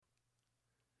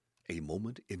A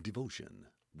Moment in Devotion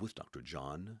with Dr.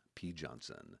 John P.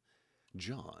 Johnson.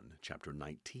 John chapter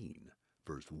 19,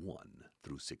 verse 1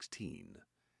 through 16.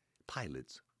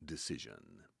 Pilate's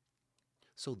decision.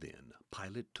 So then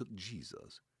Pilate took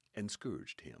Jesus and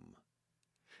scourged him.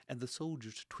 And the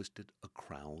soldiers twisted a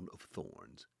crown of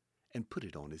thorns and put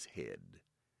it on his head.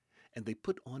 And they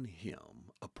put on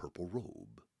him a purple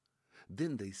robe.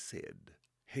 Then they said,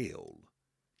 "Hail,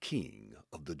 King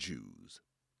of the Jews!"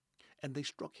 And they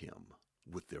struck him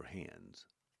with their hands.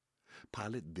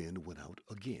 Pilate then went out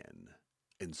again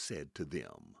and said to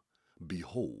them,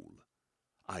 "Behold,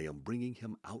 I am bringing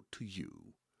him out to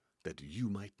you, that you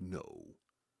might know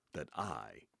that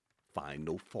I find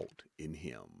no fault in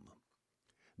him."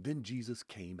 Then Jesus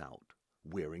came out,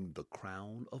 wearing the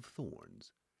crown of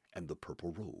thorns and the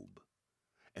purple robe.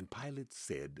 And Pilate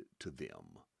said to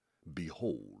them,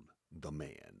 "Behold the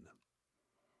man."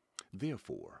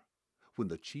 Therefore, when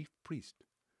the chief priests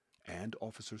and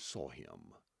officers saw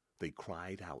him, they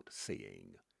cried out,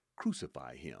 saying,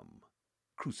 "Crucify him!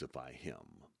 Crucify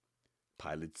him!"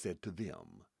 Pilate said to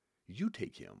them, "You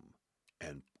take him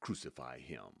and crucify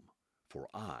him, for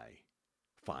I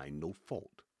find no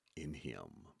fault in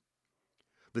him."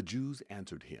 The Jews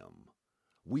answered him,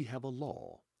 "We have a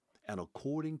law, and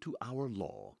according to our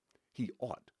law he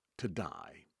ought to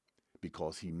die,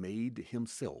 because he made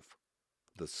himself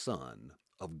the Son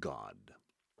of God."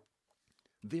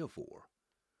 Therefore,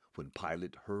 when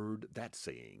Pilate heard that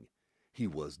saying, he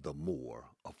was the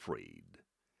more afraid,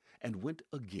 and went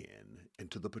again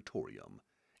into the praetorium,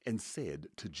 and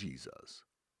said to Jesus,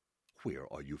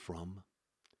 "Where are you from?"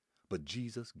 But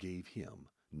Jesus gave him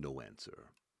no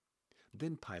answer.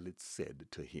 Then Pilate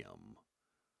said to him,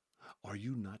 "Are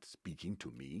you not speaking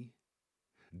to me?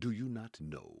 Do you not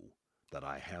know that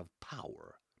I have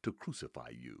power to crucify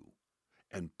you,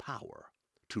 and power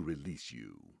to release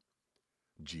you?"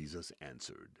 Jesus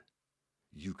answered,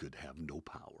 "You could have no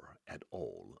power at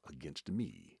all against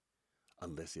me,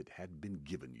 unless it had been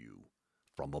given you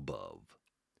from above.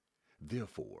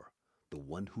 Therefore, the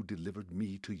one who delivered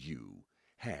me to you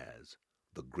has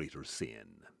the greater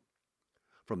sin."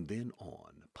 From then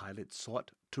on, Pilate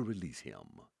sought to release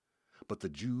him. But the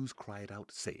Jews cried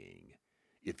out, saying,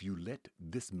 "If you let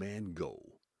this man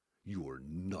go, you are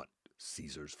not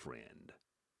Caesar's friend.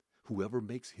 Whoever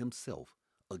makes himself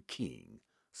a king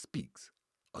speaks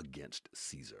against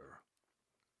Caesar."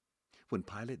 When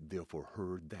Pilate therefore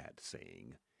heard that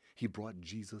saying, he brought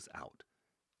Jesus out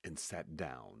and sat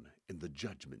down in the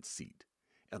judgment seat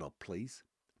in a place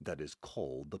that is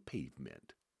called the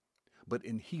Pavement, but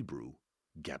in Hebrew,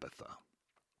 Gabbatha.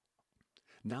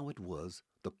 Now it was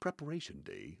the preparation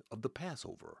day of the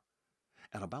Passover,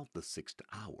 and about the 6th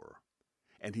hour.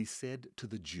 And he said to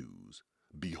the Jews,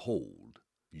 "Behold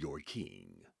your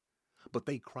king." But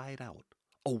they cried out,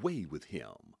 "Away with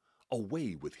him!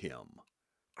 Away with him!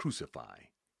 Crucify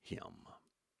him!"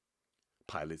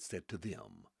 Pilate said to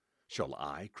them, "Shall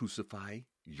I crucify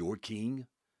your king?"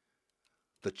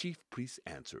 The chief priests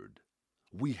answered,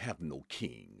 "We have no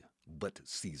king but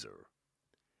Caesar."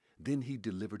 Then he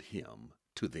delivered him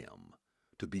to them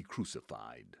to be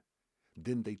crucified.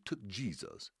 Then they took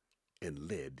Jesus and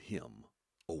led him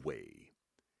away.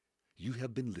 You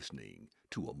have been listening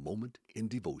to A Moment in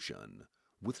Devotion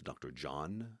with Dr.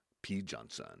 John P.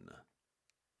 Johnson.